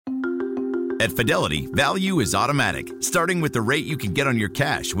At Fidelity, value is automatic, starting with the rate you can get on your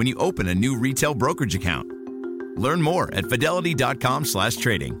cash when you open a new retail brokerage account. Learn more at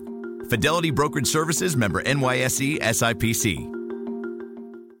fidelity.com/trading. Fidelity Brokerage Services, member NYSE SIPC.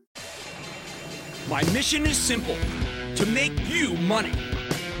 My mission is simple, to make you money.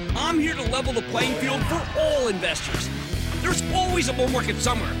 I'm here to level the playing field for all investors. There's always a bull market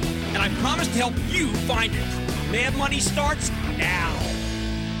somewhere, and I promise to help you find it. Mad Money starts now.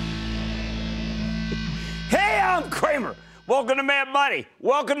 Hey, I'm Cramer. Welcome to Mad Money.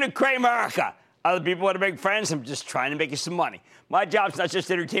 Welcome to Cramerica. Other people want to make friends. I'm just trying to make you some money. My job's not just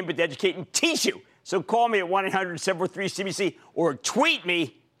to entertain, but to educate and teach you. So call me at 1-800-743-CBC or tweet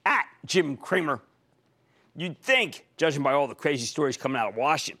me at Jim Cramer. You'd think, judging by all the crazy stories coming out of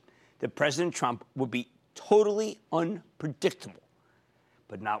Washington, that President Trump would be totally unpredictable.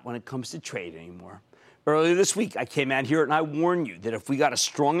 But not when it comes to trade anymore. Earlier this week, I came out here and I warned you that if we got a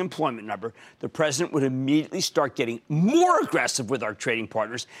strong employment number, the president would immediately start getting more aggressive with our trading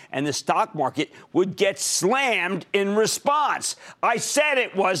partners and the stock market would get slammed in response. I said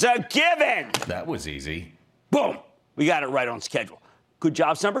it was a given. That was easy. Boom. We got it right on schedule. Good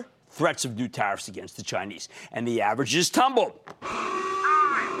jobs number? Threats of new tariffs against the Chinese. And the averages tumbled.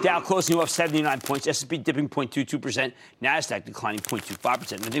 Dow closing off 79 points, S&P dipping 0.22%, NASDAQ declining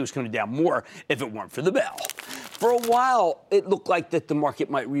 0.25%. I think it was going down more if it weren't for the bell. For a while, it looked like that the market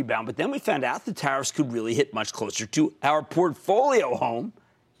might rebound, but then we found out the tariffs could really hit much closer to our portfolio home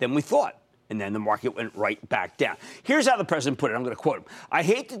than we thought. And then the market went right back down. Here's how the president put it. I'm going to quote him. I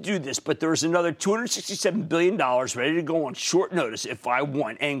hate to do this, but there's another $267 billion ready to go on short notice if I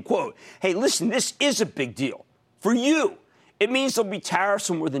want, end quote. Hey, listen, this is a big deal for you. It means there'll be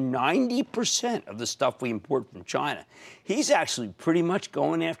tariffs on more than 90% of the stuff we import from China. He's actually pretty much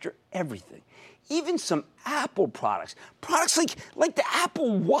going after everything, even some Apple products like the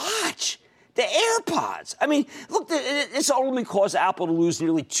Apple Watch, the AirPods. I mean, look, this only caused Apple to lose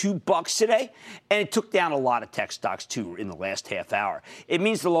nearly $2 today, and it took down a lot of tech stocks, too, in the last half hour. It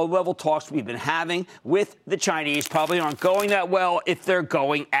means the low-level talks we've been having with the Chinese probably aren't going that well, if they're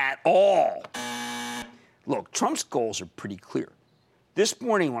going at all. Look, Trump's goals are pretty clear. This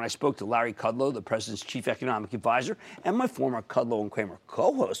morning, when I spoke to Larry Kudlow, the president's chief economic advisor, and my former Kudlow and Cramer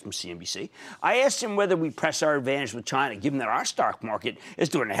co-host from CNBC, I asked him whether we press our advantage with China, given that our stock market is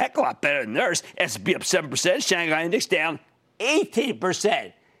doing a heck of a lot better than theirs. S&P up 7%, Shanghai Index down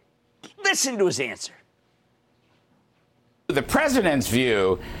 18%. Listen to his answer. The president's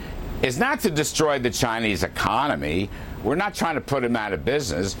view is not to destroy the Chinese economy. We're not trying to put them out of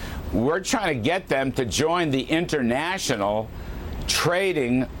business. We're trying to get them to join the international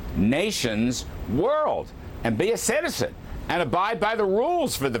trading nations world and be a citizen and abide by the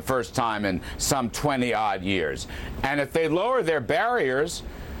rules for the first time in some 20-odd years. And if they lower their barriers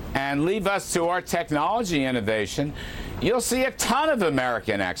and leave us to our technology innovation, you'll see a ton of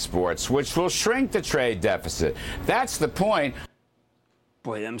American exports, which will shrink the trade deficit. That's the point.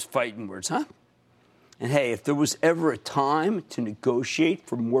 Boy, them's fighting words, huh? And hey, if there was ever a time to negotiate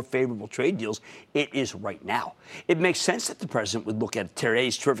for more favorable trade deals, it is right now. It makes sense that the president would look at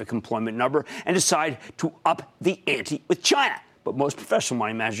today's terrific employment number and decide to up the ante with China. But most professional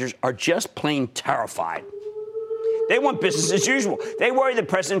money managers are just plain terrified. They want business as usual. They worry that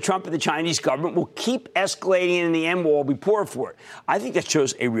President Trump and the Chinese government will keep escalating and in the end we'll all be poorer for it. I think that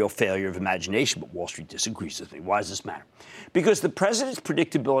shows a real failure of imagination, but Wall Street disagrees with me. Why does this matter? Because the president's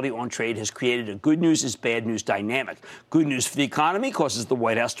predictability on trade has created a good news is bad news dynamic. Good news for the economy causes the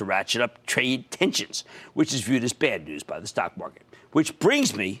White House to ratchet up trade tensions, which is viewed as bad news by the stock market. Which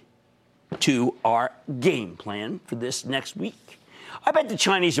brings me to our game plan for this next week. I bet the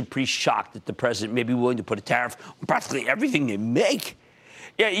Chinese are pretty shocked that the president may be willing to put a tariff on practically everything they make.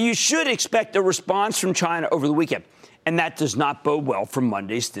 Yeah, you should expect a response from China over the weekend. And that does not bode well for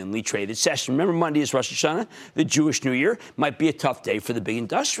Monday's thinly traded session. Remember, Monday is Rosh Hashanah, the Jewish New Year. Might be a tough day for the big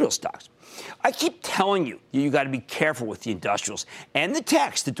industrial stocks. I keep telling you, you got to be careful with the industrials and the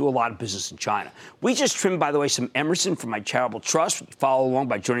techs that do a lot of business in China. We just trimmed, by the way, some Emerson from my charitable trust. Follow along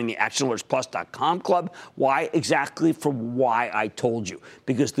by joining the ActionAlertsPlus.com club. Why? Exactly for why I told you.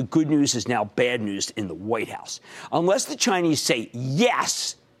 Because the good news is now bad news in the White House. Unless the Chinese say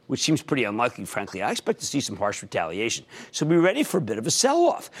yes, which seems pretty unlikely, frankly, I expect to see some harsh retaliation. So be ready for a bit of a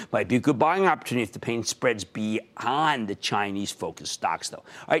sell-off. Might be a good buying opportunity if the pain spreads beyond the Chinese-focused stocks, though.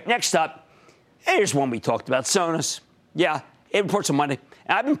 All right, next up, here's one we talked about, Sonos. Yeah, it reports on Monday.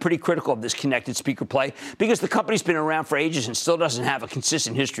 And I've been pretty critical of this connected speaker play because the company's been around for ages and still doesn't have a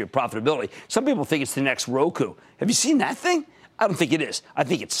consistent history of profitability. Some people think it's the next Roku. Have you seen that thing? I don't think it is. I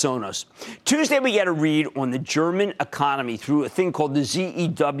think it's Sonos. Tuesday, we get a read on the German economy through a thing called the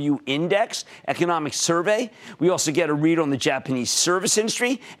ZEW Index, economic survey. We also get a read on the Japanese service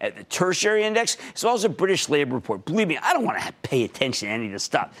industry at the tertiary index, as well as a British labor report. Believe me, I don't want to pay attention to any of this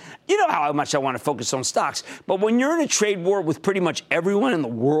stuff. You know how much I want to focus on stocks. But when you're in a trade war with pretty much everyone in the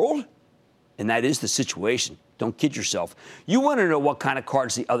world, and that is the situation, don't kid yourself, you want to know what kind of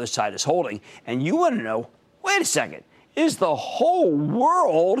cards the other side is holding, and you want to know, wait a second, is the whole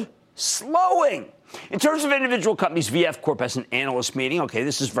world slowing? In terms of individual companies, VF Corp has an analyst meeting. Okay,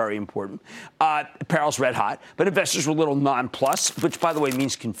 this is very important. Apparel's red hot, but investors were a little nonplussed, which, by the way,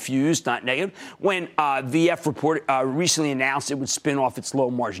 means confused, not negative, when VF recently announced it would spin off its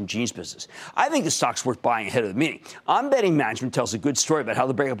low-margin jeans business. I think the stock's worth buying ahead of the meeting. I'm betting management tells a good story about how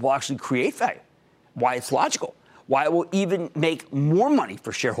the breakup will actually create value, why it's logical, why it will even make more money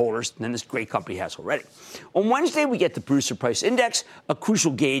for shareholders than this great company has already. On Wednesday, we get the producer price index, a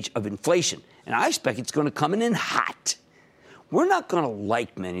crucial gauge of inflation, and I expect it's going to come in hot. We're not going to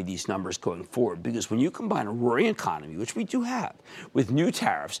like many of these numbers going forward because when you combine a roaring economy, which we do have, with new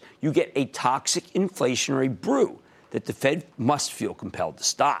tariffs, you get a toxic inflationary brew that the Fed must feel compelled to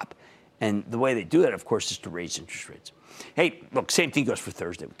stop. And the way they do that, of course, is to raise interest rates. Hey, look, same thing goes for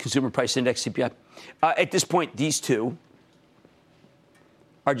Thursday. Consumer Price Index, CPI. At this point, these two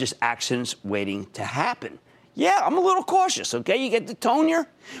are just actions waiting to happen. Yeah, I'm a little cautious, okay? You get the tone here?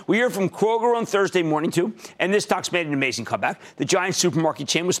 We hear from Kroger on Thursday morning, too, and this stock's made an amazing comeback. The giant supermarket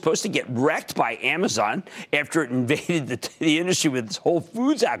chain was supposed to get wrecked by Amazon after it invaded the industry with its Whole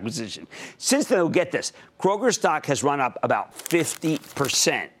Foods acquisition. Since then, get this, Kroger stock has run up about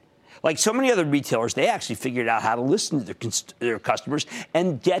 50%. Like so many other retailers, they actually figured out how to listen to their customers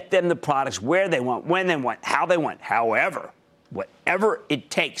and get them the products where they want, when they want, how they want, however, whatever it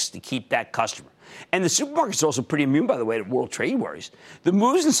takes to keep that customer. And the supermarket's also pretty immune, by the way, to world trade worries. The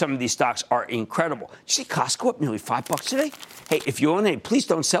moves in some of these stocks are incredible. You see Costco up nearly $5 today? Hey, if you own it, please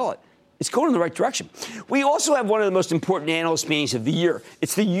don't sell it. It's going in the right direction. We also have one of the most important analyst meetings of the year.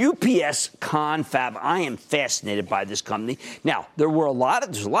 It's the UPS confab. I am fascinated by this company. Now, there's a lot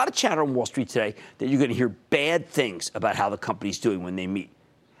of chatter on Wall Street today that you're going to hear bad things about how the company's doing when they meet.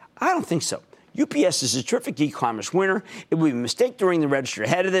 I don't think so. UPS is a terrific e-commerce winner. It would be a mistake to ring the register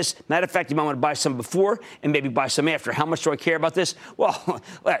ahead of this. Matter of fact, you might want to buy some before and maybe buy some after. How much do I care about this? Well,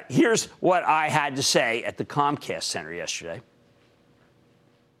 here's what I had to say at the Comcast Center yesterday.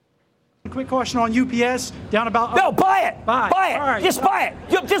 Quick question on UPS, down about... No, buy it. Buy it. All right. Just buy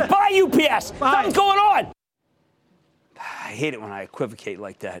it. Just buy UPS. Something's going on. I hate it when I equivocate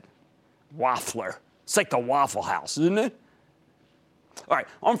like that. Waffler. It's like the Waffle House, isn't it? All right.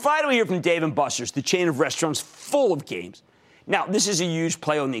 On Friday, we hear from Dave & Buster's, the chain of restaurants full of games. Now, this is a huge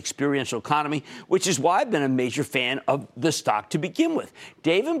play on the experiential economy, which is why I've been a major fan of the stock to begin with.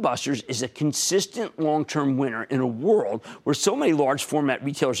 Dave & Buster's is a consistent long-term winner in a world where so many large format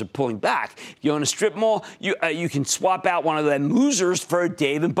retailers are pulling back. If you own a strip mall, you can swap out one of them losers for a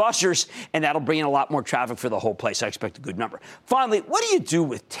Dave & Buster's, and that'll bring in a lot more traffic for the whole place. I expect a good number. Finally, what do you do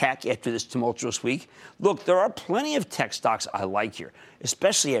with tech after this tumultuous week? Look, there are plenty of tech stocks I like here,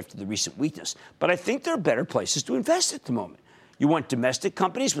 especially after the recent weakness, but I think there are better places to invest at the moment. You want domestic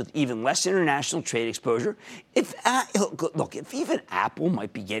companies with even less international trade exposure. If even Apple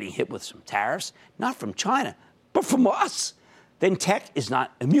might be getting hit with some tariffs, not from China, but from us, then tech is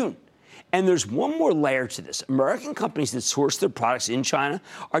not immune. And there's one more layer to this. American companies that source their products in China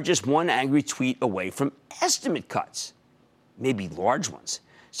are just one angry tweet away from estimate cuts, maybe large ones.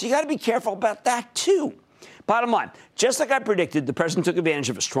 So you got to be careful about that, too. Bottom line, just like I predicted, the president took advantage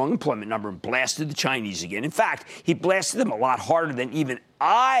of a strong employment number and blasted the Chinese again. In fact, he blasted them a lot harder than even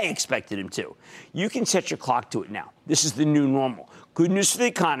I expected him to. You can set your clock to it now. This is the new normal. Good news for the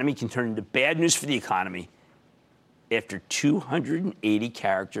economy can turn into bad news for the economy after 280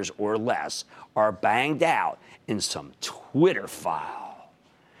 characters or less are banged out in some Twitter file.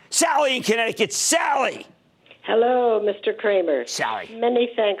 Sally in Connecticut. Sally! Hello, Mr. Cramer. Sally.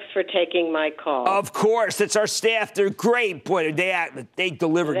 Many thanks for taking my call. Of course. It's our staff. They're great. Boy, they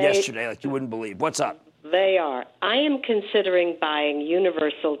delivered yesterday like you wouldn't believe. What's up? They are. I am considering buying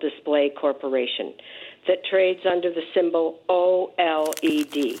Universal Display Corporation that trades under the symbol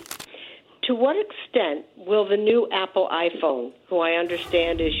OLED. To what extent will the new Apple iPhone, who I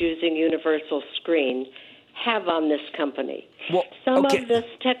understand is using Universal Screen, have on this company. Well, Some of this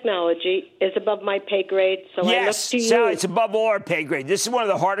technology is above my pay grade, so I look to you. Yes, it's above all our pay grade. This is one of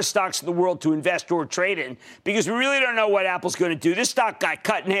the hardest stocks in the world to invest or trade in because we really don't know what Apple's going to do. This stock got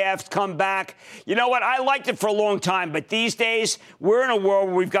cut in half, come back. You know what? I liked it for a long time, but these days we're in a world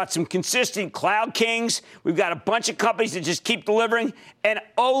where we've got some consistent cloud kings. We've got a bunch of companies that just keep delivering, and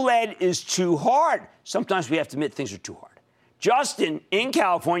OLED is too hard. Sometimes we have to admit things are too hard. Justin in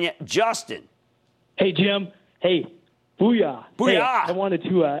California. Justin. Hey, Jim. Hey, booyah. Booyah. Hey, I wanted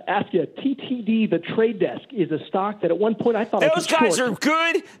to ask you, TTD, the trade desk, is a stock that at one point I thought those guys are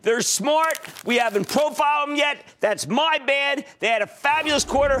good. They're smart. We haven't profiled them yet. That's my bad. They had a fabulous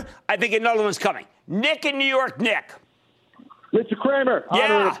quarter. I think another one's coming. Nick in New York. Nick. Mr. Cramer,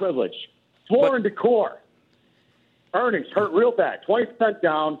 honor and privilege. Floor and Decor. Earnings hurt real bad. 20%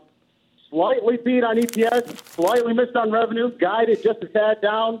 down. Slightly beat on EPS. Slightly missed on revenue. Guided just a tad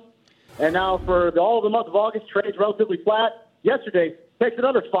down. And now for all of the month of August, trades relatively flat. Yesterday, takes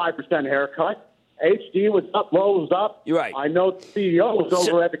another 5% haircut. HD was up, low was up. You're right. I know the CEO was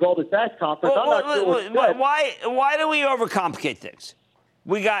over at the Goldman Sachs conference. I'm not sure why do we overcomplicate things?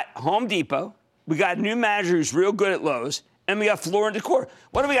 We got Home Depot. We got a new manager who's real good at Lowe's. And we got Floor and Decor.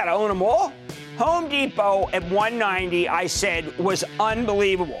 What do we got to own them all? Home Depot at 190, I said, was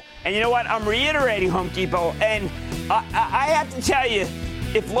unbelievable. And you know what? I'm reiterating Home Depot. And I have to tell you,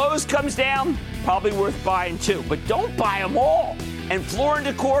 if Lowe's comes down, probably worth buying too. But don't buy them all. And Floor and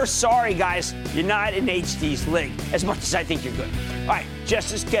Decor, sorry, guys, you're not in HD's league, as much as I think you're good. All right,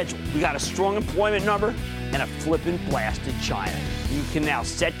 just as scheduled. We got a strong employment number and a flippin' blast in China. You can now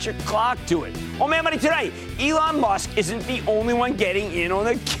set your clock to it. Oh, man, money today. Elon Musk isn't the only one getting in on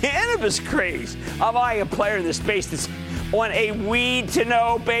the cannabis craze. I'm buying a player in this space that's on a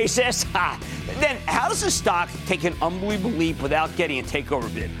weed-to-know basis. Then how does a stock take an unbelievable leap without getting a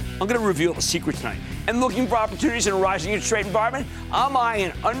takeover bid? I'm going to reveal the secret tonight. And looking for opportunities in a rising interest rate environment, I'm eyeing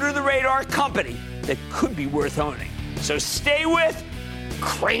an under-the-radar company that could be worth owning. So stay with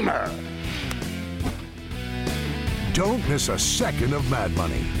Cramer. Don't miss a second of Mad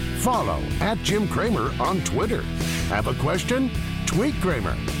Money. Follow @Jim Cramer on Twitter. Have a question? Tweet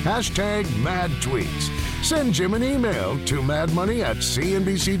Cramer. #MadTweets. Send Jim an email to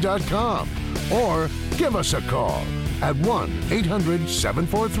madmoney@cnbc.com or give us a call at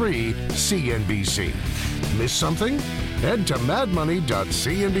 1-800-743-CNBC. Miss something? Head to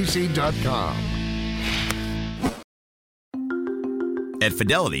madmoney.cnbc.com. At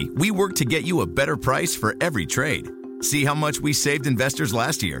Fidelity, we work to get you a better price for every trade. See how much we saved investors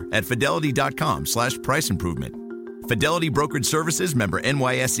last year at fidelity.com/price improvement. Fidelity Brokerage Services, member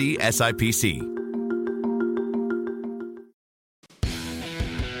NYSE SIPC.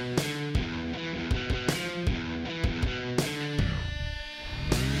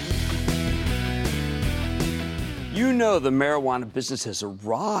 You know the marijuana business has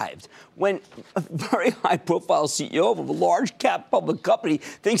arrived when a very high-profile CEO of a large-cap public company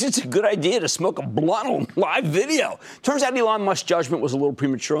thinks it's a good idea to smoke a blunt on live video. Turns out Elon Musk's judgment was a little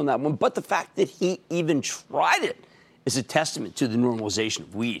premature on that one, but the fact that he even tried it is a testament to the normalization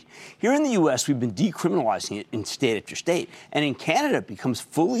of weed. Here in the U.S., we've been decriminalizing it in state after state, and in Canada, it becomes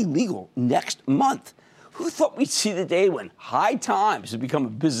fully legal next month. Who thought we'd see the day when High Times would become a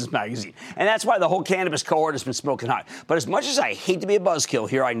business magazine? And that's why the whole cannabis cohort has been smoking hot. But as much as I hate to be a buzzkill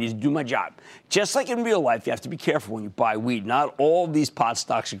here, I need to do my job. Just like in real life, you have to be careful when you buy weed. Not all of these pot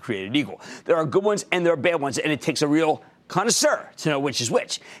stocks are created equal. There are good ones and there are bad ones, and it takes a real connoisseur to know which is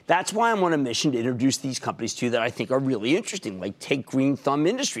which. That's why I'm on a mission to introduce these companies to you that I think are really interesting, like take Green Thumb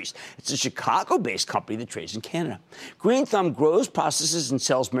Industries. It's a Chicago-based company that trades in Canada. Green Thumb grows, processes, and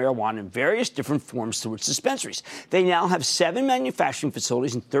sells marijuana in various different forms through its dispensaries. They now have 7 manufacturing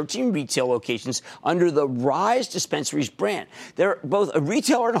facilities and 13 retail locations under the Rise Dispensaries brand. They're both a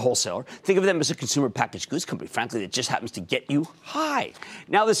retailer and a wholesaler. Think of them as a consumer packaged goods company, frankly, that just happens to get you high.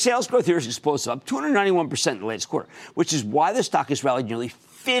 Now, the sales growth here is explosive, up 291% in the latest quarter, which is why the stock has rallied nearly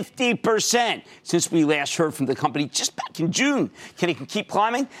 50% since we last heard from the company just back in June. Can it keep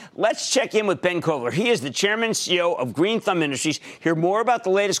climbing? Let's check in with Ben Kovler. He is the chairman and CEO of Green Thumb Industries. Hear more about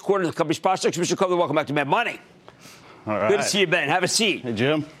the latest quarter of the company's prospects. Mr. Kovler, welcome back to Mad Money. All right. Good to see you, Ben. Have a seat. Hey,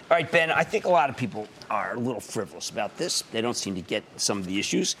 Jim. All right, Ben, I think a lot of people are a little frivolous about this. They don't seem to get some of the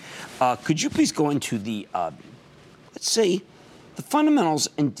issues. Could you please go into the, let's say, the fundamentals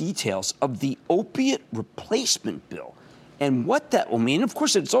and details of the opiate replacement bill and what that will mean? Of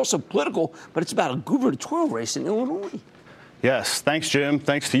course, it's also political, but it's about a gubernatorial race in Illinois. Yes. Thanks, Jim.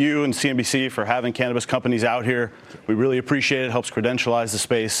 Thanks to you and CNBC for having cannabis companies out here. We really appreciate it. It helps credentialize the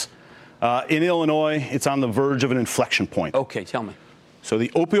space. In Illinois, it's on the verge of an inflection point. Okay, tell me. So the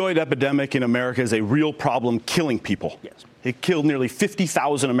opioid epidemic in America is a real problem, killing people. Yes. It killed nearly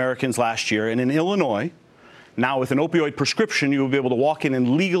 50,000 Americans last year. And in Illinois, now with an opioid prescription, you will be able to walk in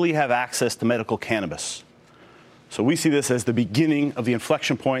and legally have access to medical cannabis. So we see this as the beginning of the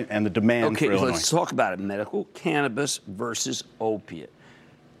inflection point and the demand for Illinois. Okay, let's talk about it. Medical cannabis versus opiate.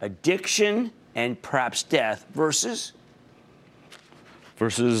 Addiction and perhaps death versus?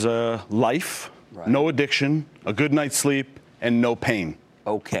 Versus life, right. No addiction, a good night's sleep, and no pain.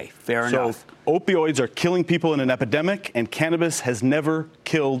 Okay, fair enough. So opioids are killing people in an epidemic, and cannabis has never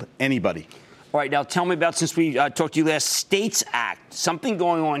killed anybody. All right, now tell me about, since we talked to you last, States Act, something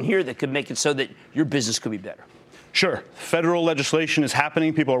going on here that could make it so that your business could be better. Sure. Federal legislation is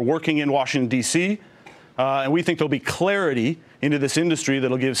happening. People are working in Washington, D.C., and we think there'll be clarity into this industry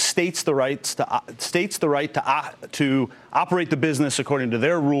that'll give states the right to operate the business according to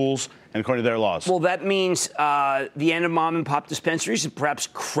their rules and according to their laws. Well, that means the end of mom and pop dispensaries and perhaps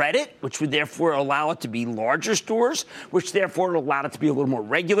credit, which would therefore allow it to be larger stores, which therefore would allow it to be a little more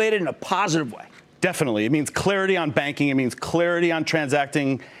regulated in a positive way. Definitely. It means clarity on banking. It means clarity on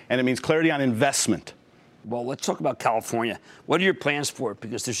transacting, and it means clarity on investment. Well, let's talk about California. What are your plans for it?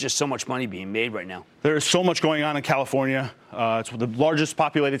 Because there's just so much money being made right now. There is so much going on in California. It's the largest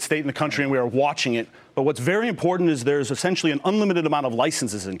populated state in the country, and we are watching it. But what's very important is there's essentially an unlimited amount of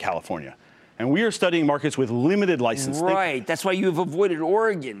licenses in California. And we are studying markets with limited licenses. Right. That's why you've avoided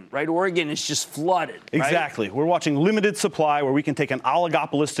Oregon, right? Oregon is just flooded. Right? Exactly. We're watching limited supply where we can take an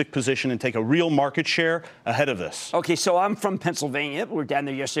oligopolistic position and take a real market share ahead of this. Okay, so I'm from Pennsylvania. We were down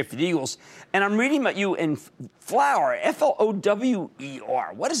there yesterday for the Eagles. And I'm reading about you in flower,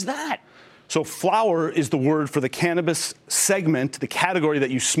 Flower. What is that? So flower is the word for the cannabis segment, the category that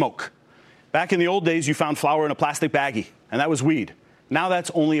you smoke. Back in the old days, you found flower in a plastic baggie, and that was weed. Now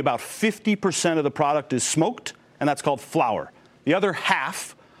that's only about 50% of the product is smoked, and that's called flower. The other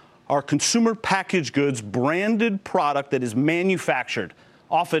half are consumer packaged goods, branded product that is manufactured,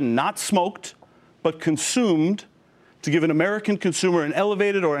 often not smoked, but consumed to give an American consumer an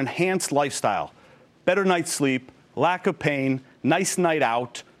elevated or enhanced lifestyle. Better night's sleep, lack of pain, nice night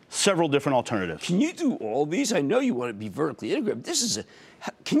out, several different alternatives. Can you do all these? I know you want to be vertically integrated.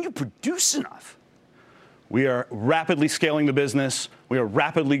 Can you produce enough? We are rapidly scaling the business. We are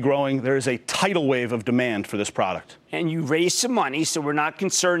rapidly growing. There is a tidal wave of demand for this product. And you raised some money, so we're not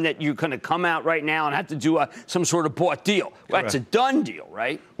concerned that you're going to come out right now and have to do some sort of bought deal. Well, that's a done deal,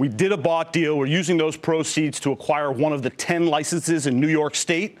 right? We did a bought deal. We're using those proceeds to acquire one of the 10 licenses in New York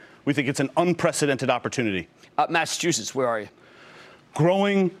State. We think it's an unprecedented opportunity. Massachusetts, where are you?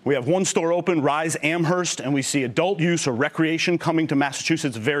 Growing. We have one store open, Rise Amherst, and we see adult use or recreation coming to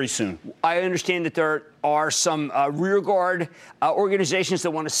Massachusetts very soon. I understand that there are some rearguard organizations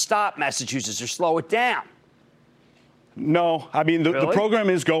that want to stop Massachusetts or slow it down. No, I mean, the program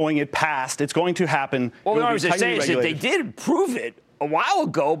is going. It passed. It's going to happen. Well, what I was saying is that they did approve it a while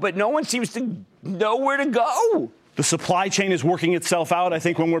ago, but no one seems to know where to go. The supply chain is working itself out. I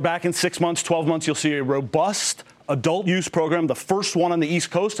think when we're back in 6 months, 12 months, you'll see a robust adult use program, the first one on the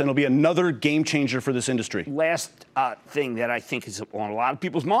East Coast, and it'll be another game changer for this industry. Last thing that I think is on a lot of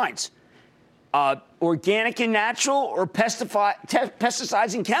people's minds, organic and natural or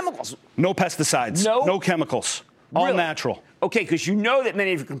pesticides and chemicals? No pesticides. No chemicals. All really? Natural. Okay, because you know that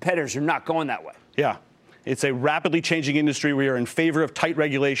many of your competitors are not going that way. Yeah. It's a rapidly changing industry. We are in favor of tight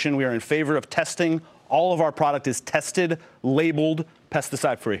regulation. We are in favor of testing. All of our product is tested, labeled,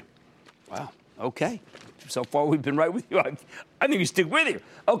 pesticide-free. Wow. Okay. So far, we've been right with you. I think we stick with you.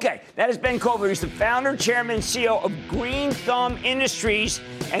 Okay, that is Ben Kovler. He's the founder, chairman, and CEO of Green Thumb Industries.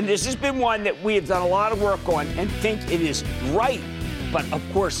 And this has been one that we have done a lot of work on and think it is right. But, of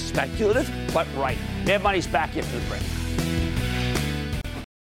course, speculative, but right. Mad Money's back after the break.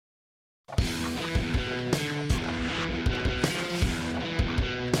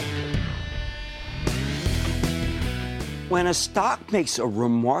 When a stock makes a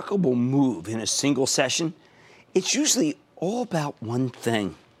remarkable move in a single session, it's usually all about one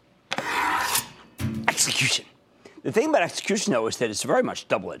thing: execution. The thing about execution, though, is that it's very much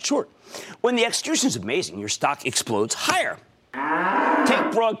double-edged sword. When the execution is amazing, your stock explodes higher.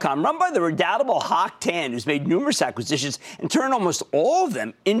 Take Broadcom, run by the redoubtable Hock Tan, who's made numerous acquisitions and turned almost all of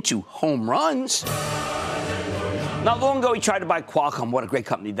them into home runs. Not long ago, he tried to buy Qualcomm. What a great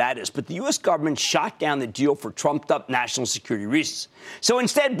company that is. But the U.S. government shot down the deal for trumped-up national security reasons. So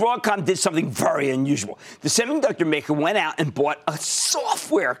instead, Broadcom did something very unusual. The semiconductor maker went out and bought a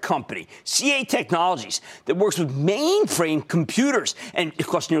software company, CA Technologies, that works with mainframe computers. And it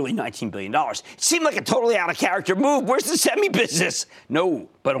cost nearly $19 billion. It seemed like a totally out-of-character move. Where's the semi business? No.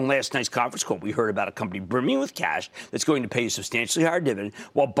 But on last night's conference call, we heard about a company brimming with cash that's going to pay a substantially higher dividend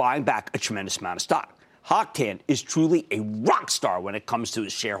while buying back a tremendous amount of stock. Hock Tan is truly a rock star when it comes to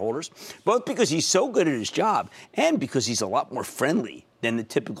his shareholders, both because he's so good at his job and because he's a lot more friendly than the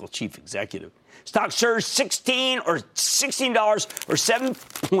typical chief executive. Stock surged $16 or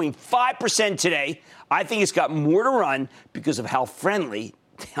 $7.5% today. I think it's got more to run because of how friendly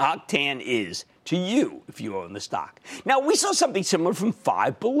Hock Tan is to you if you own the stock. Now, we saw something similar from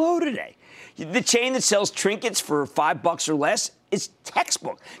Five Below today. The chain that sells trinkets for $5 or less is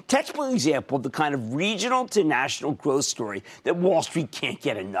textbook example of the kind of regional to national growth story that Wall Street can't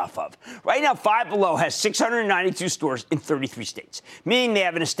get enough of. Right now, Five Below has 692 stores in 33 states, meaning they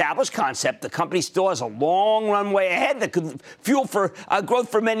have an established concept. The company still has a long runway ahead that could fuel for growth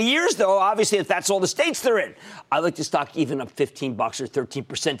for many years, though, obviously, if that's all the states they're in. I like the stock even up $15 or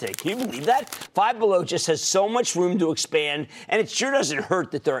 13% today. Can you believe that? Five Below just has so much room to expand, and it sure doesn't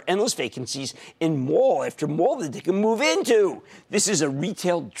hurt that there are endless vacancies in mall after mall that they can move into. This is a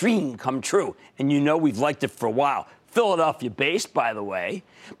retail dream come true, and you know we've liked it for a while. Philadelphia-based, by the way.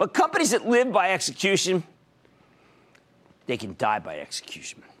 But companies that live by execution, they can die by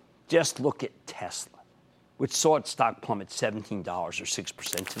execution. Just look at Tesla, which saw its stock plummet $17 or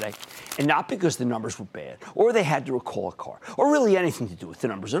 6% today, and not because the numbers were bad, or they had to recall a car, or really anything to do with the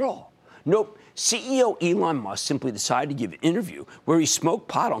numbers at all. Nope. CEO Elon Musk simply decided to give an interview where he smoked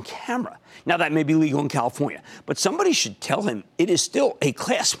pot on camera. Now, that may be legal in California, but somebody should tell him it is still a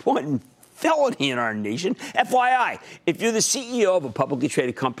Class 1 felony in our nation. FYI, if you're the CEO of a publicly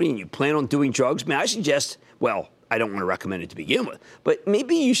traded company and you plan on doing drugs, may I suggest, well, I don't want to recommend it to begin with, but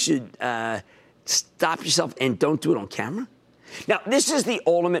maybe you should stop yourself and don't do it on camera. Now, this is the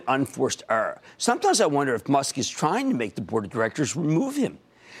ultimate unforced error. Sometimes I wonder if Musk is trying to make the board of directors remove him.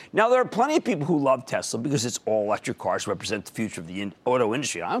 Now, there are plenty of people who love Tesla because its all-electric cars represent the future of the auto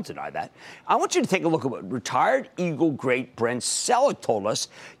industry. I don't deny that. I want you to take a look at what retired Eagle great Brent Selleck told us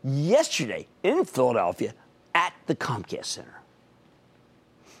yesterday in Philadelphia at the Comcast Center.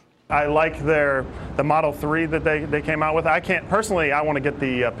 I like the Model 3 that they came out with. I want to get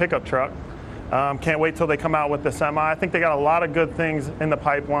the pickup truck. Can't wait till they come out with the semi. I think they got a lot of good things in the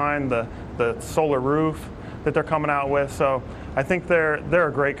pipeline, the solar roof that they're coming out with. So I think they're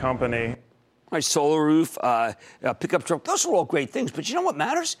a great company. All right, solar roof, pickup truck, those are all great things. But you know what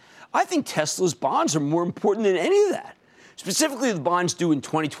matters? I think Tesla's bonds are more important than any of that. Specifically, the bonds due in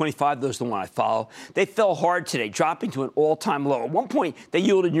 2025, those are the one I follow. They fell hard today, dropping to an all-time low. At one point, they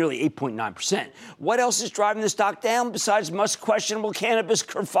yielded nearly 8.9%. What else is driving the stock down besides Musk's questionable cannabis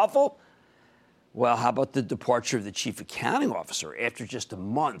kerfuffle? Well, how about the departure of the chief accounting officer after just a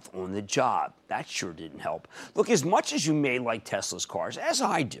month on the job? That sure didn't help. Look, as much as you may like Tesla's cars, as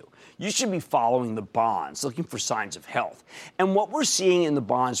I do, you should be following the bonds, looking for signs of health. And what we're seeing in the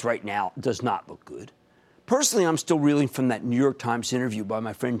bonds right now does not look good. Personally, I'm still reeling from that New York Times interview by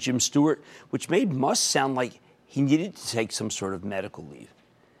my friend Jim Stewart, which made Musk sound like he needed to take some sort of medical leave.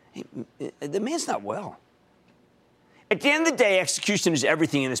 The man's not well. At the end of the day, execution is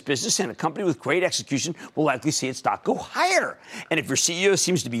everything in this business, and a company with great execution will likely see its stock go higher. And if your CEO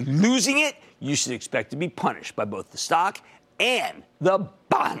seems to be losing it, you should expect to be punished by both the stock and the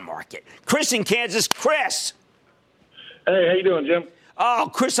bond market. Chris in Kansas. Chris. Hey, how you doing, Jim? Oh,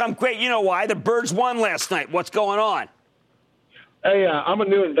 Chris, I'm great. You know why? The Birds won last night. What's going on? Hey, I'm a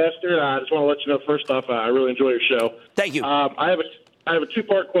new investor. I just want to let you know, first off, I really enjoy your show. Thank you. I have a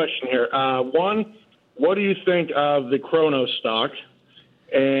two-part question here. One, what do you think of the Kronos stock?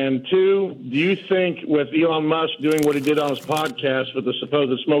 And two, do you think with Elon Musk doing what he did on his podcast with the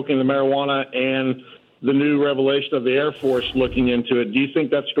supposed smoking the marijuana and the new revelation of the Air Force looking into it, do you think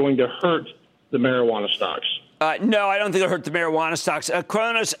that's going to hurt the marijuana stocks? No, I don't think it'll hurt the marijuana stocks.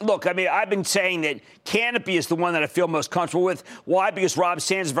 Kronos, look, I mean, I've been saying that Canopy is the one that I feel most comfortable with. Why? Because Rob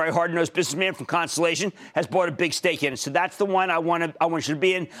Sands, a very hard-nosed businessman from Constellation, has bought a big stake in it. So that's the one I want you to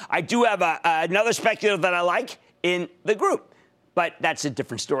be in. I do have another speculative that I like in the group, but that's a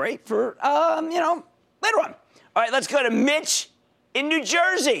different story for, later on. All right, let's go to Mitch in New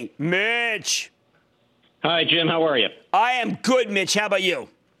Jersey. Mitch. Hi, Jim. How are you? I am good, Mitch. How about you?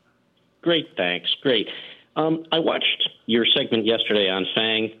 Great, thanks. Great. I watched your segment yesterday on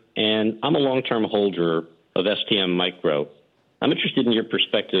FANG, and I'm a long-term holder of STM Micro. I'm interested in your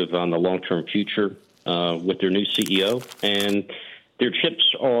perspective on the long-term future with their new CEO, and their chips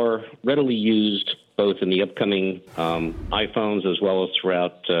are readily used both in the upcoming iPhones as well as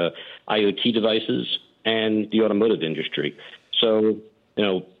throughout IoT devices and the automotive industry. So,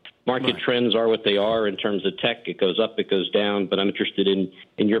 market trends are what they are in terms of tech. It goes up, it goes down, but I'm interested in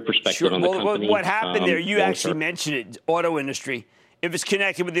your perspective on the company. What happened there, you actually mentioned it, auto industry. If it's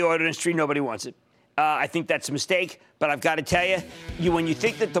connected with the auto industry, nobody wants it. I think that's a mistake, but I've got to tell you, when you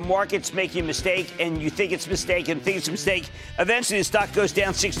think that the market's making a mistake and you think it's a mistake and think it's a mistake, eventually the stock goes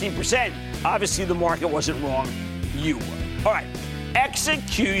down 16%. Obviously, the market wasn't wrong. You were. All right.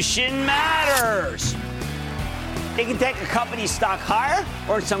 Execution matters. It can take a company's stock higher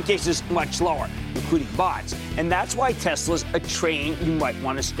or in some cases much lower, including bonds. And that's why Tesla's a train you might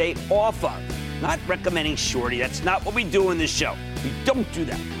want to stay off of. Not recommending shorty. That's not what we do in this show. We don't do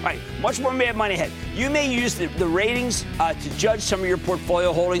that. All right, much more Mad Money ahead. You may use the ratings to judge some of your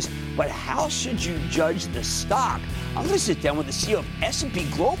portfolio holdings, but how should you judge the stock? I'm going to sit down with the CEO of S&P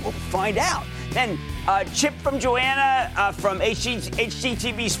Global to find out. Then Chip from Joanna from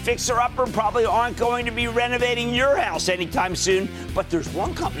HGTV's Fixer Upper probably aren't going to be renovating your house anytime soon, but there's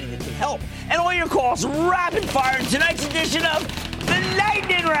one company that can help. And all your calls rapid fire in tonight's edition of the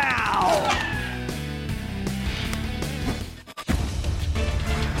Lightning Round.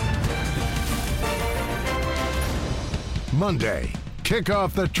 Monday, kick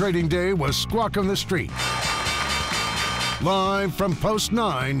off the trading day with Squawk on the Street. Live from Post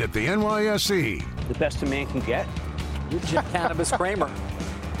 9 at the NYSE. The best a man can get. You're Jim Cannabis Cramer.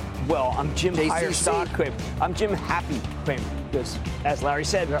 Well, I'm Jim Higher Stock Cramer. I'm Jim Happy Cramer. Because, as Larry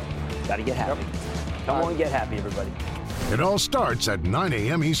said, got to get happy. Come on, get happy, everybody. It all starts at 9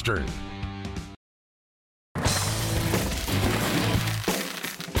 a.m. Eastern.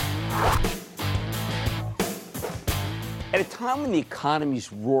 At a time when the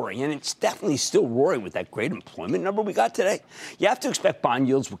economy's roaring, and it's definitely still roaring with that great employment number we got today, you have to expect bond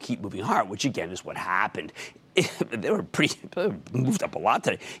yields will keep moving higher, which again is what happened. They moved up a lot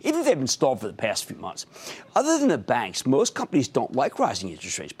today, even if they've been stalled for the past few months. Other than the banks, most companies don't like rising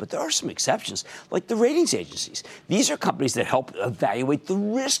interest rates, but there are some exceptions, like the ratings agencies. These are companies that help evaluate the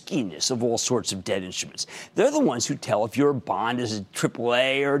riskiness of all sorts of debt instruments. They're the ones who tell if your bond is a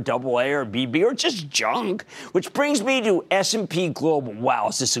AAA or AA or BB or just junk, which brings me to S&P Global. Wow,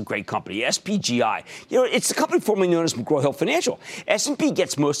 is this a great company? SPGI. It's the company formerly known as McGraw-Hill Financial. S&P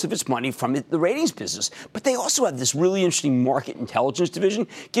gets most of its money from the ratings business, but they also have this really interesting market intelligence division,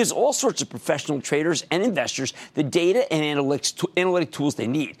 gives all sorts of professional traders and investors the data and analytic tools they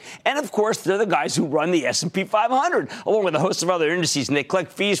need. And of course, they're the guys who run the S&P 500, along with a host of other indices, and they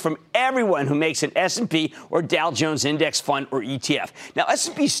collect fees from everyone who makes an S&P or Dow Jones Index fund or ETF. Now,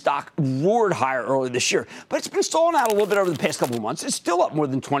 S&P stock roared higher earlier this year, but it's been stalling out a little bit over the past couple of months. It's still up more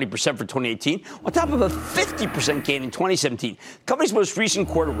than 20% for 2018, on top of a 50% gain in 2017. The company's most recent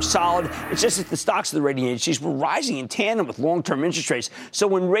quarter was solid. It's just that the stocks of the rating agencies were rising in tandem with long-term interest rates. So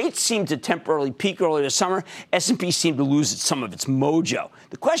when rates seemed to temporarily peak earlier this summer, S&P seemed to lose some of its mojo.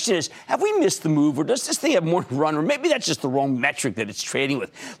 The question is, have we missed the move, or does this thing have more to run, or maybe that's just the wrong metric that it's trading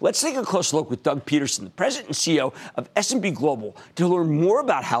with? Let's take a close look with Doug Peterson, the president and CEO of S&P Global, to learn more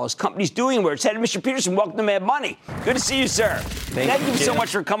about how his company's doing and where it's headed. Mr. Peterson, welcome to Mad Money. Good to see you, sir. Thank you so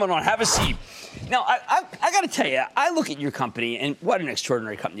much for coming on. Have a seat. Now, I got to tell you, I look at your company, and what an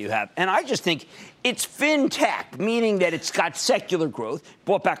extraordinary company you have, and I just think it's fintech, meaning that it's got secular growth,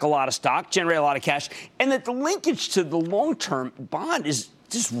 bought back a lot of stock, generated a lot of cash, and that the linkage to the long-term bond is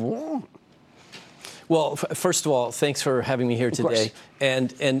just wrong. Well, first of all, thanks for having me here today.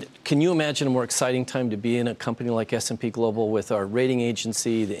 And can you imagine a more exciting time to be in a company like S&P Global with our rating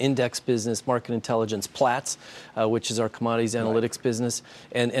agency, the index business, market intelligence, Platts, which is our commodities analytics business,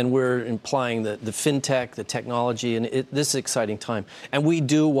 and we're implying the fintech, the technology, and this is an exciting time. And we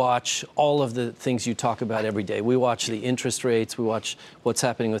do watch all of the things you talk about every day. We watch the interest rates. We watch what's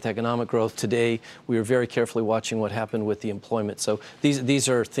happening with economic growth. Today, we are very carefully watching what happened with the employment. So these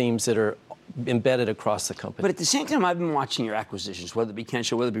are themes that are embedded across the company. But at the same time, I've been watching your acquisitions, whether it be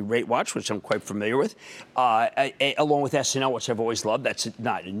Kensho, whether it be Rate Watch, which I'm quite familiar with, along with SNL, which I've always loved. That's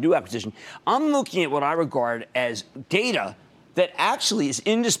not a new acquisition. I'm looking at what I regard as data that actually is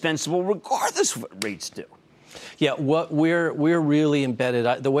indispensable regardless of what rates do. Yeah, what we're really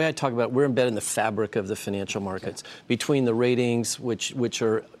embedded, the way I talk about it, we're embedded in the fabric of the financial markets, between the ratings, which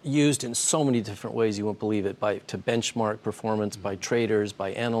are used in so many different ways you won't believe it, to benchmark performance by traders, by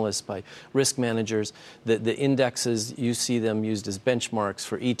analysts, by risk managers. The indexes, you see them used as benchmarks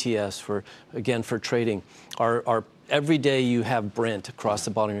for ETFs, for trading. Our every day you have Brent across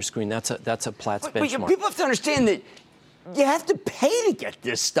the bottom of your screen. That's a Platts benchmark. But people have to understand that you have to pay to get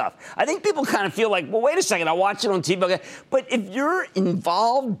this stuff. I think people kind of feel like, well, wait a second, I'll watch it on TV. Okay. But if you're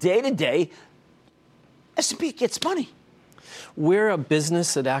involved day to day, S&P gets money. We're a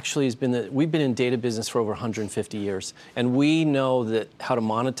business that actually we've been in data business for over 150 years. And we know that how to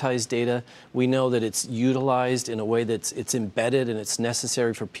monetize data. We know that it's utilized in a way that's it's embedded and it's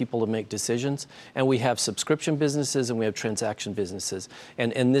necessary for people to make decisions. And we have subscription businesses and we have transaction businesses.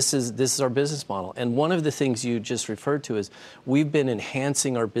 And this is our business model. And one of the things you just referred to is we've been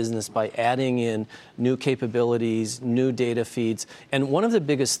enhancing our business by adding in new capabilities, new data feeds. And one of the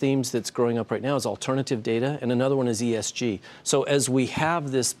biggest themes that's growing up right now is alternative data, and another one is ESG. So as we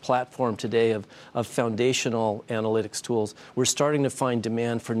have this platform today of foundational analytics tools, we're starting to find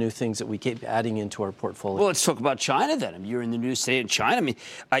demand for new things that we keep adding into our portfolio. Well, let's talk about China then. I mean, you're in the news today in China.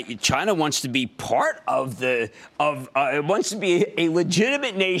 I mean, China wants to be part of it wants to be a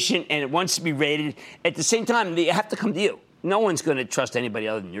legitimate nation, and it wants to be rated. At the same time, they have to come to you. No one's going to trust anybody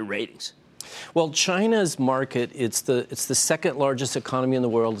other than your ratings. Well, China's market, it's the second largest economy in the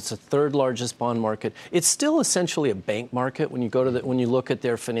world. It's the third largest bond market. It's still essentially a bank market. When you look at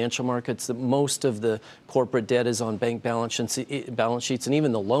their financial markets, most of the corporate debt is on bank balance sheets, and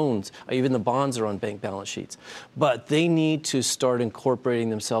even the loans, even the bonds are on bank balance sheets. But they need to start incorporating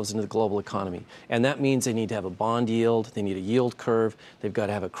themselves into the global economy. And that means they need to have a bond yield, they need a yield curve, they've got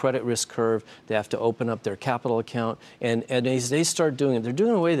to have a credit risk curve, they have to open up their capital account. And as they start doing it, they're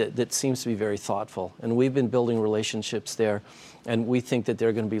doing it in a way that seems to be very thoughtful. And we've been building relationships there. And we think that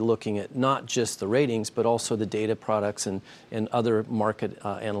they're going to be looking at not just the ratings, but also the data products and other market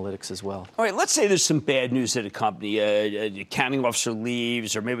analytics as well. All right, let's say there's some bad news at a company. An accounting officer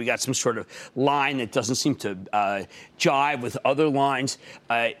leaves, or maybe we got some sort of line that doesn't seem to jive with other lines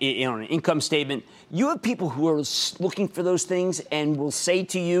on an income statement. You have people who are looking for those things and will say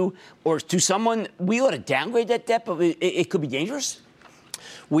to you or to someone, we ought to downgrade that debt, but it could be dangerous?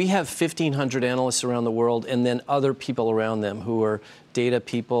 We have 1,500 analysts around the world and then other people around them who are data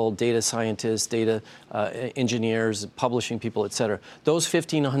people, data scientists, data engineers, publishing people, et cetera. Those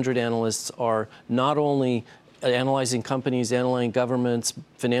 1,500 analysts are not only analyzing companies, analyzing governments,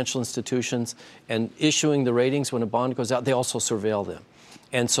 financial institutions, and issuing the ratings when a bond goes out, they also surveil them.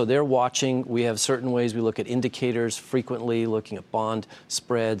 And so they're watching. We have certain ways we look at indicators frequently, looking at bond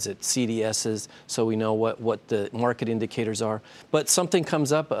spreads, at CDSs, so we know what the market indicators are. But something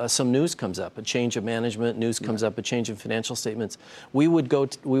comes up, some news comes up, a change of management, news comes up, a change in financial statements. We would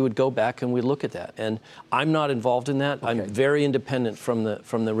go back and we look at that. And I'm not involved in that. Okay. I'm very independent from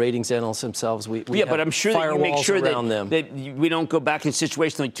the ratings analysts themselves. We have but I'm sure that you make sure that we don't go back in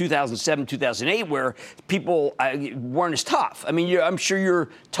situations like 2007, 2008, where people weren't as tough. I mean, I'm sure you're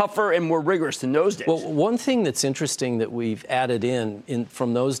tougher and more rigorous than those days. Well, one thing that's interesting that we've added in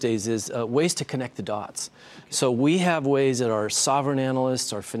from those days is ways to connect the dots. So we have ways that our sovereign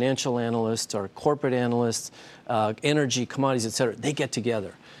analysts, our financial analysts, our corporate analysts, energy, commodities, et cetera, they get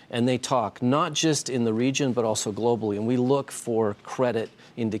together and they talk, not just in the region, but also globally. And we look for credit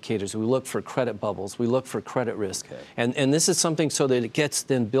indicators. We look for credit bubbles. We look for credit risk. Okay. And this is something so that it gets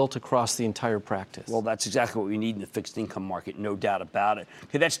then built across the entire practice. Well, that's exactly what we need in the fixed income market, no doubt about it.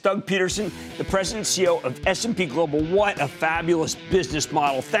 Okay, that's Doug Peterson, the president and CEO of S&P Global. What a fabulous business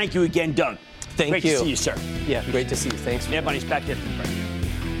model. Thank you again, Doug. Thank you. Great to see you, sir. Yeah, great to see you. Thanks. Yeah, buddy's back there.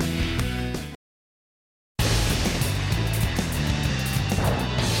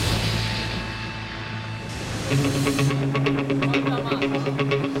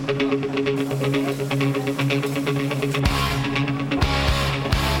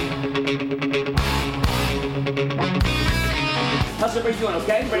 How's everybody doing?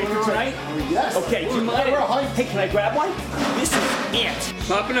 Okay? Ready for tonight? Yes. Okay, do you mind? Hey, can I grab one? This is it.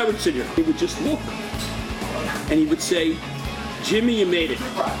 Pop and I would sit here. He would just look. And he would say, Jimmy, you made it.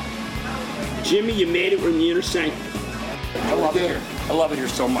 Jimmy, you made it. We're in the inner sanctum. I love it here. I love it here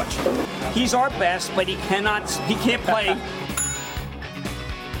so much. He's our best, but he can't play.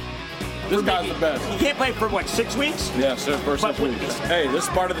 This guy's the best. He can't play for, 6 weeks? Yeah, so for 6 weeks. Hey, this is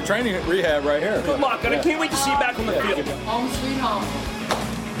part of the training rehab right here. Good luck, and I can't wait to see you back on the field. Home sweet home.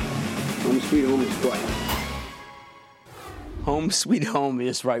 Home sweet home is right. Home sweet home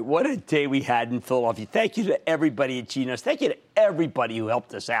is right. What a day we had in Philadelphia. Thank you to everybody at Geno's. Thank you to everybody who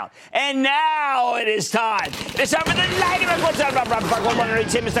helped us out. And now it is time. It's time for the lightning round. What's up?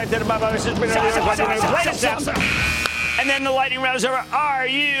 And then the lightning round is over. Are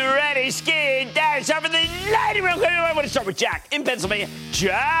you ready, Ski Dad? It's time for the lightning round. I want to start with Jack in Pennsylvania.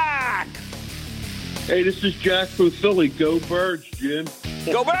 Jack! Hey, this is Jack from Philly. Go Birds, Jim.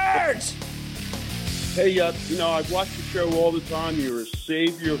 Go Birds! Hey, I've watched the show all the time. You're a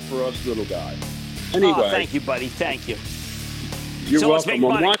savior for us little guys. Anyway. Oh, thank you, buddy. Thank you. You're so let's welcome. make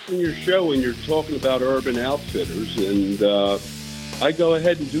I'm money. watching your show, and you're talking about Urban Outfitters, and I go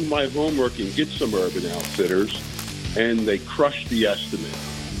ahead and do my homework and get some Urban Outfitters, and they crush the estimate.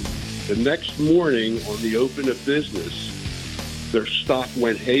 The next morning on the open of business, their stock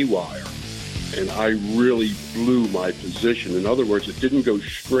went haywire, and I really blew my position. In other words, it didn't go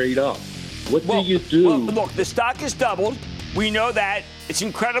straight up. What do you do? Well, look, the stock has doubled. We know that. It's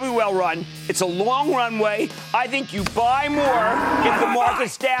incredibly well run. It's a long runway. I think you buy more if the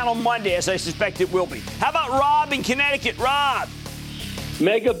market's down on Monday, as I suspect it will be. How about Rob in Connecticut? Rob.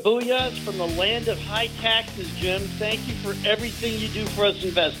 Mega booyahs from the land of high taxes, Jim. Thank you for everything you do for us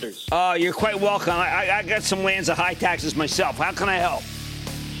investors. Oh, you're quite welcome. I got some lands of high taxes myself. How can I help?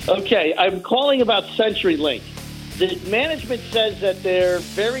 Okay, I'm calling about CenturyLink. The management says that their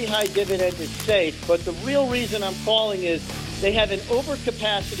very high dividend is safe, but the real reason I'm calling is they have an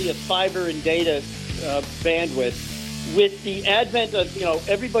overcapacity of fiber and data bandwidth. With the advent of,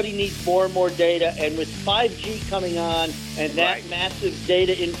 everybody needs more and more data, and with 5G coming on and that massive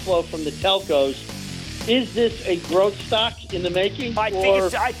data inflow from the telcos, is this a growth stock in the making? I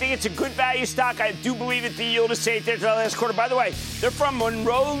think it's a good value stock. I do believe that the yield is safe there to the last quarter. By the way, they're from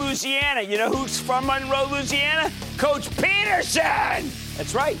Monroe, Louisiana. You know who's from Monroe, Louisiana? Coach Peterson.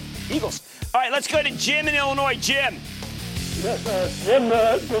 That's right, Eagles. All right, let's go to Jim in Illinois. Jim. Yes, Jim,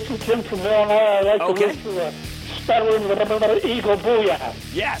 this is Jim from Illinois. I'd like to wish you a stuttering Eagle booyah.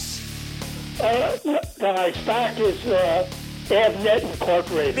 Yes. My stock is Avnet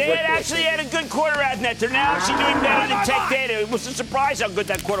Incorporated. They had actually had a good quarter, Avnet. They're now actually doing better than Tech Data. It was a surprise how good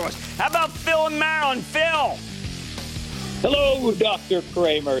that quarter was. How about Phil in Maryland? Phil. Hello, Dr.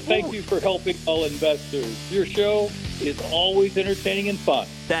 Cramer. Thank you for helping all investors. Your show is always entertaining and fun.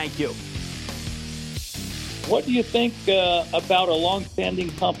 Thank you. What do you think about a long-standing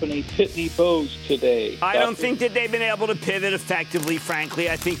company, Pitney Bowes, today? I don't think that they've been able to pivot effectively, frankly.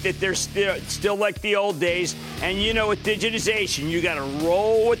 I think that they're still like the old days. And, with digitization, you got to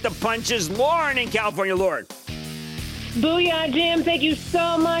roll with the punches. Lauren in California. Lauren. Booyah, Jim. Thank you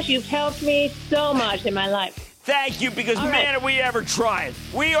so much. You've helped me so much in my life. Thank you, because, man, are we ever trying.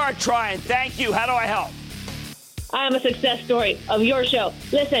 We are trying. Thank you. How do I help? I'm a success story of your show.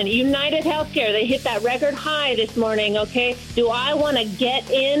 Listen, United Healthcare, they hit that record high this morning, okay? Do I want to get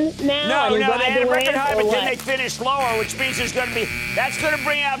in now? No, and they had a record high, but then what? they finished lower, which means that's going to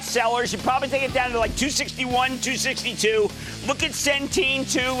bring out sellers. You probably take it down to like 261, 262. Look at Centene,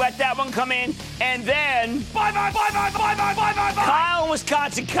 too. Let that one come in. And then, bye. Kyle in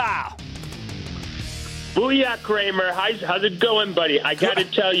Wisconsin. Kyle. Booyah, Kramer. How's it going, buddy? I got to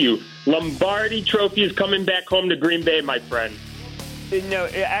tell you, Lombardi Trophy is coming back home to Green Bay, my friend. No,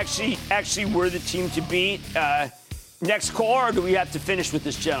 actually, we're the team to beat. Next caller, or do we have to finish with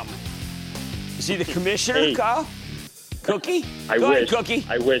this gentleman? Is he the commissioner, Kyle? Cookie? Go ahead, Cookie.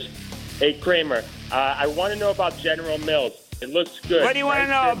 I wish. Hey, Kramer, I want to know about General Mills. It looks good. What do you want to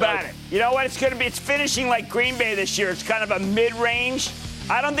know about it? You know what it's going to be? It's finishing like Green Bay this year. It's kind of a mid-range.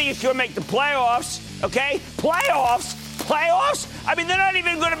 I don't think it's going to make the playoffs, okay? Playoffs? I mean, they're not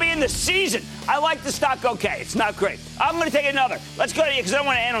even going to be in the season. I like the stock okay. It's not great. I'm going to take another. Let's go to you, because I don't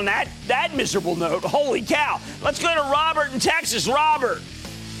want to end on that miserable note. Holy cow. Let's go to Robert in Texas. Robert.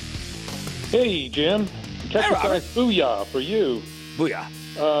 Hey, Jim. Texas booyah for you. Booyah.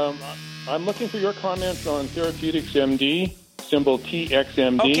 I'm looking for your comments on Therapeutics MD, symbol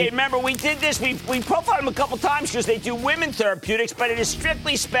TXMD. Okay, remember, we did this. We profiled them a couple times because they do women therapeutics, but it is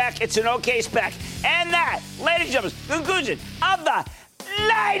strictly spec. It's an okay spec. And that, ladies and gentlemen, conclusion of the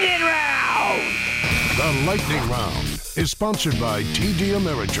Lightning Round. The Lightning Round is sponsored by TD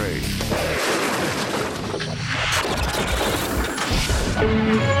Ameritrade.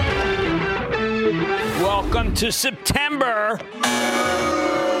 Welcome to September.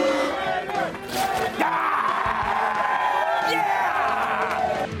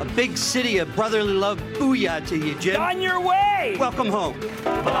 A big city of brotherly love. Booyah to you, Jim. On your way. Welcome home.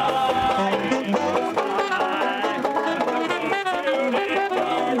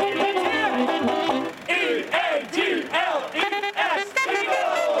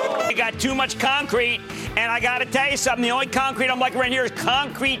 You got too much concrete, and I got to tell you something. The only concrete I'm like around here is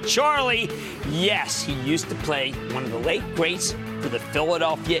Concrete Charlie. Yes, he used to play one of the late greats for the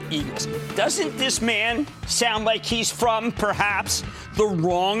Philadelphia Eagles. Doesn't this man sound like he's from, perhaps, the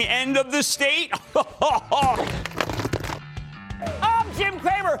wrong end of the state? I'm Jim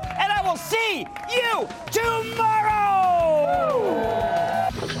Cramer, and I will see you tomorrow!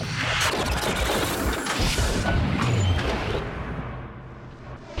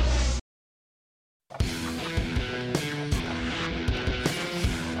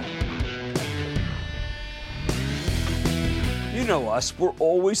 You know us, we're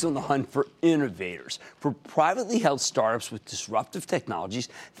always on the hunt for innovators, for privately held startups with disruptive technologies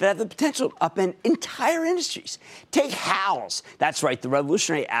that have the potential to upend entire industries. Take House. That's right, the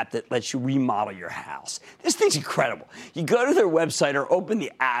revolutionary app that lets you remodel your house. This thing's incredible. You go to their website or open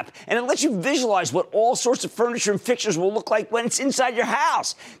the app, and it lets you visualize what all sorts of furniture and fixtures will look like when it's inside your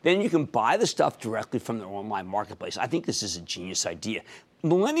house. Then you can buy the stuff directly from their online marketplace. I think this is a genius idea.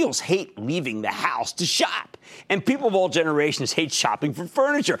 Millennials hate leaving the house to shop, and people of all generations hate shopping for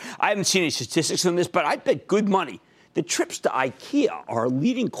furniture. I haven't seen any statistics on this, but I bet good money that trips to IKEA are a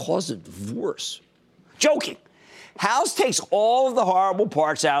leading cause of divorce. Joking. House takes all of the horrible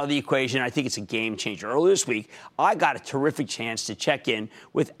parts out of the equation. I think it's a game changer. Earlier this week, I got a terrific chance to check in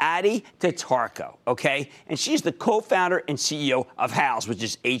with Adi Tatarko, okay? And she's the co-founder and CEO of House, which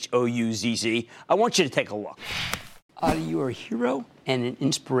is Houzz. I want you to take a look. Adi, you are a hero and an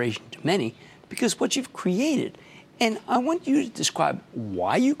inspiration to many because what you've created. And I want you to describe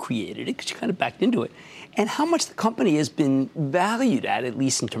why you created it, because you kind of backed into it, and how much the company has been valued at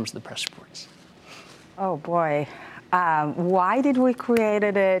least in terms of the press reports. Oh, boy. Why did we create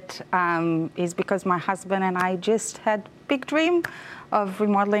it is because my husband and I just had big dream of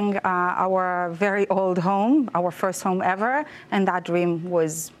remodeling our very old home, our first home ever, and that dream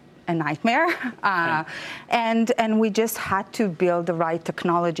was a nightmare. And we just had to build the right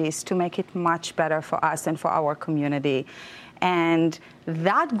technologies to make it much better for us and for our community. And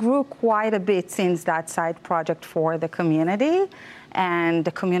that grew quite a bit since that side project for the community. And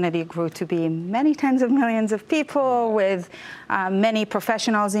the community grew to be many tens of millions of people with many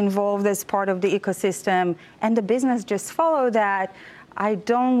professionals involved as part of the ecosystem. And the business just followed that. I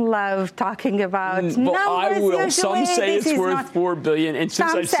don't love talking about numbers. I will. Usually. Some say it's worth $4 billion. And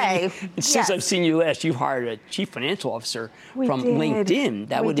since I've seen you last, you've hired a chief financial officer from LinkedIn.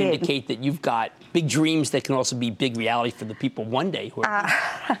 That would indicate that you've got big dreams that can also be big reality for the people one day.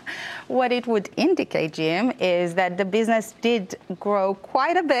 What it would indicate, Jim, is that the business did grow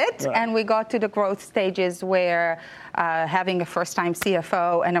quite a bit, and we got to the growth stages where having a first-time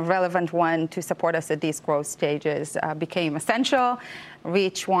CFO and a relevant one to support us at these growth stages became essential.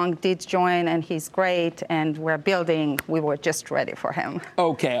 Rich Wong did join, and he's great, and we're building. We were just ready for him.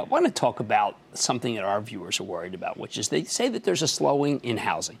 Okay, I want to talk about something that our viewers are worried about, which is they say that there's a slowing in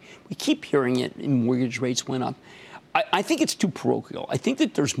housing. We keep hearing it, and mortgage rates went up. I think it's too parochial. I think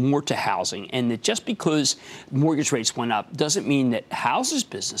that there's more to housing, and that just because mortgage rates went up doesn't mean that House's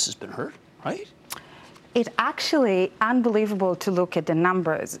business has been hurt, right? It's actually unbelievable to look at the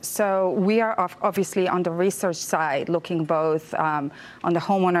numbers. So we are obviously on the research side, looking both on the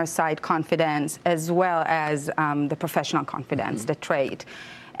homeowner side confidence as well as the professional confidence, the trade.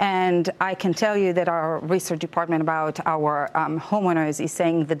 And I can tell you that our research department about our homeowners is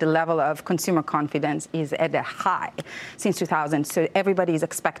saying that the level of consumer confidence is at a high since 2000. So everybody is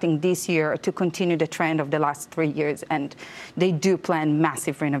expecting this year to continue the trend of the last 3 years. And they do plan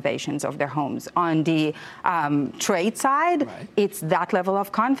massive renovations of their homes. On the trade side, it's that level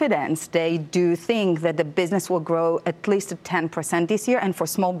of confidence. They do think that the business will grow at least 10% this year. And for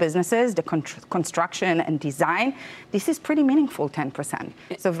small businesses, the construction and design, this is pretty meaningful, 10%.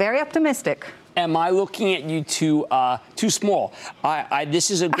 So very optimistic. Am I looking at you too small?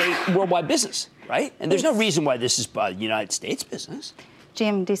 This is a great worldwide business, right? And there's no reason why this is a United States business.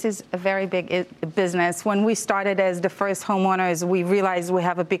 Jim, this is a very big business. When we started as the first homeowners, we realized we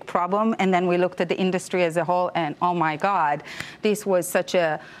have a big problem. And then we looked at the industry as a whole, and oh my God, this was such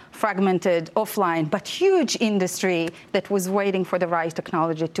a fragmented, offline, but huge industry that was waiting for the right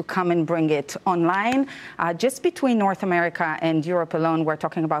technology to come and bring it online. Just between North America and Europe alone, we're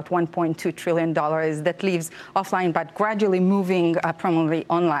talking about $1.2 trillion that lives offline, but gradually moving permanently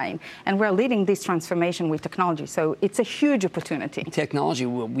online. And we're leading this transformation with technology. So it's a huge opportunity. Technology,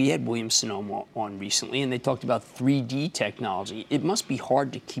 we had Williams-Sonoma on recently, and they talked about 3D technology. It must be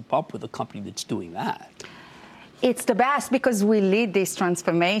hard to keep up with a company that's doing that. It's the best because we lead this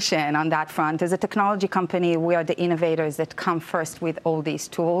transformation on that front. As a technology company, we are the innovators that come first with all these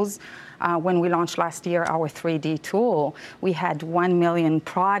tools. When we launched last year our 3D tool, we had 1 million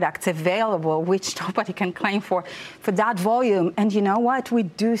products available, which nobody can claim for that volume. And you know what? We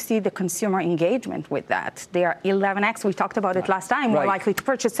do see the consumer engagement with that. They are 11x. We talked about it last time. More likely to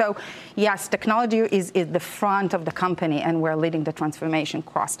purchase. So yes, technology is the front of the company, and we're leading the transformation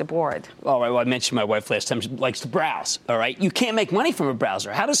across the board. All right. Well, I mentioned my wife last time. She likes to browse. All right. You can't make money from a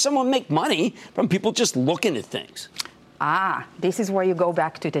browser. How does someone make money from people just looking at things? This is where you go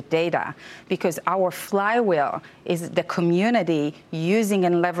back to the data, because our flywheel is the community using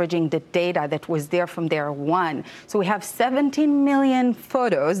and leveraging the data that was there from day one. So we have 17 million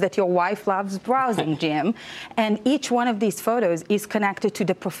photos that your wife loves browsing, Jim, and each one of these photos is connected to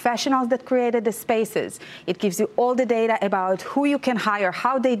the professionals that created the spaces. It gives you all the data about who you can hire,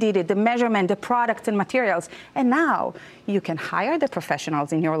 how they did it, the measurement, the products and materials, and now you can hire the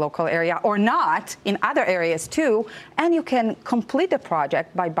professionals in your local area or not in other areas too, and you can complete the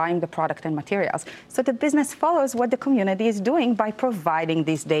project by buying the product and materials. So the business follows what the community is doing by providing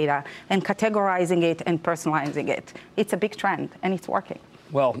this data and categorizing it and personalizing it. It's a big trend, and it's working.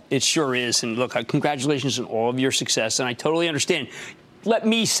 Well, it sure is. And look, congratulations on all of your success. And I totally understand. Let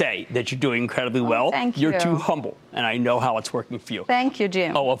me say that you're doing incredibly well. Thank you. You're too humble, and I know how it's working for you. Thank you,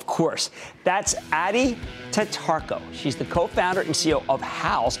 Jim. Oh, of course. That's Adi Tatarko. She's the co-founder and CEO of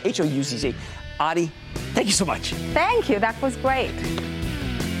Houzz, H-O-U-Z-Z. Adi, thank you so much. Thank you. That was great.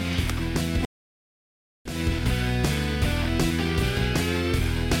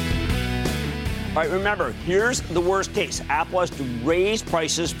 All right, remember, here's the worst case. Apple has to raise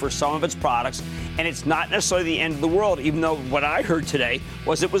prices for some of its products, and it's not necessarily the end of the world, even though what I heard today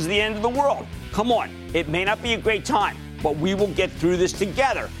was it was the end of the world. Come on, it may not be a great time, but we will get through this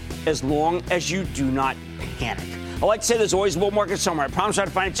together as long as you do not panic. I like to say there's always a bull market somewhere. I promise I'll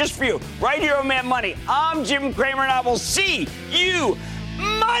find it just for you, right here on Mad Money. I'm Jim Cramer, and I will see you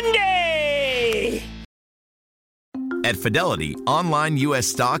Monday! At Fidelity, online U.S.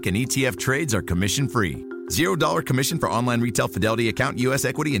 stock and ETF trades are commission-free. $0 commission for online retail Fidelity account, U.S.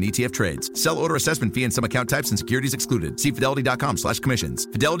 equity, and ETF trades. Sell order assessment fee and some account types and securities excluded. See Fidelity.com/commissions.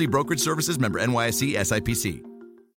 Fidelity Brokerage Services, member NYSE, SIPC.